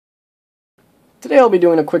Today I'll be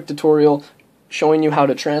doing a quick tutorial showing you how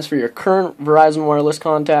to transfer your current Verizon Wireless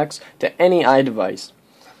contacts to any iDevice.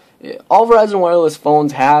 All Verizon Wireless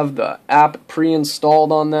phones have the app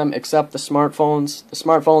pre-installed on them except the smartphones. The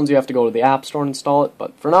smartphones you have to go to the App Store and install it,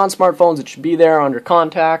 but for non-smartphones it should be there under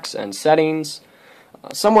Contacts and Settings.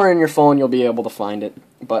 Somewhere in your phone you'll be able to find it,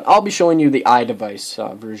 but I'll be showing you the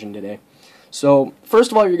iDevice version today. So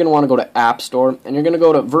first of all, you're going to want to go to App Store and you're going to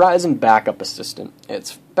go to Verizon Backup Assistant.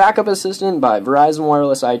 It's Backup Assistant by Verizon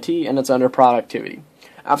Wireless IT and it's under Productivity.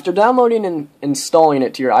 After downloading and installing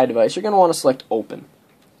it to your iDevice, you're going to want to select Open.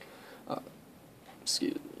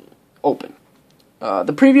 Open.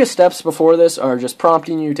 The previous steps before this are just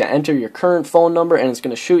prompting you to enter your current phone number, and it's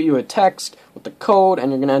going to shoot you a text with the code,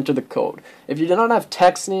 and you're going to enter the code. If you do not have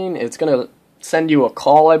texting, it's going to send you a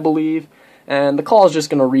call, I believe, and the call is just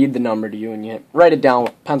going to read the number to you, and you write it down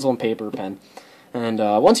with pencil and paper or pen. And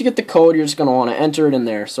once you get the code, you're just going to want to enter it in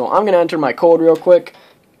there. So I'm going to enter my code real quick.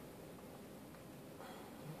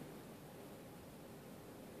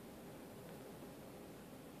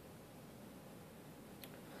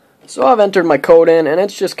 So I've entered my code in, and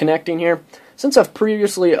it's just connecting here. Since I've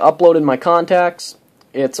previously uploaded my contacts,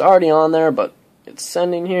 it's already on there, but it's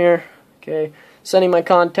sending here. Okay, sending my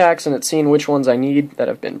contacts, and it's seeing which ones I need that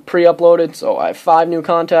have been pre-uploaded. So I have 5 new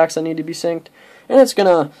contacts that need to be synced, and it's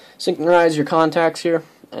gonna synchronize your contacts here.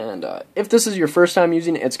 And if this is your first time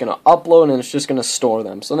using it, it's gonna upload and it's just gonna store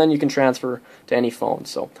them. So then you can transfer to any phone.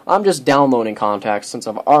 So I'm just downloading contacts since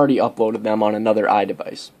I've already uploaded them on another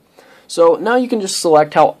iDevice. So now you can just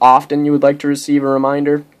select how often you would like to receive a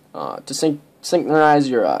reminder to synchronize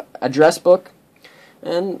your address book.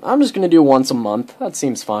 And I'm just going to do once a month. That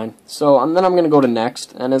seems fine. So and then I'm going to go to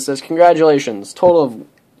Next, and it says, congratulations, total of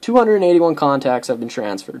 281 contacts have been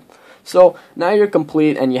transferred. So now you're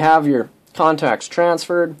complete and you have your contacts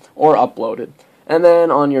transferred or uploaded. And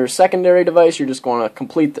then on your secondary device, you're just going to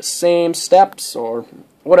complete the same steps or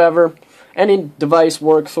whatever. Any device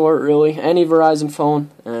works for it, really, any Verizon phone,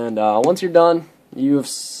 and once you're done, you have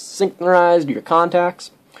synchronized your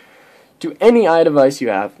contacts to any iDevice you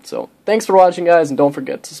have. So, thanks for watching, guys, and don't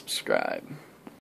forget to subscribe.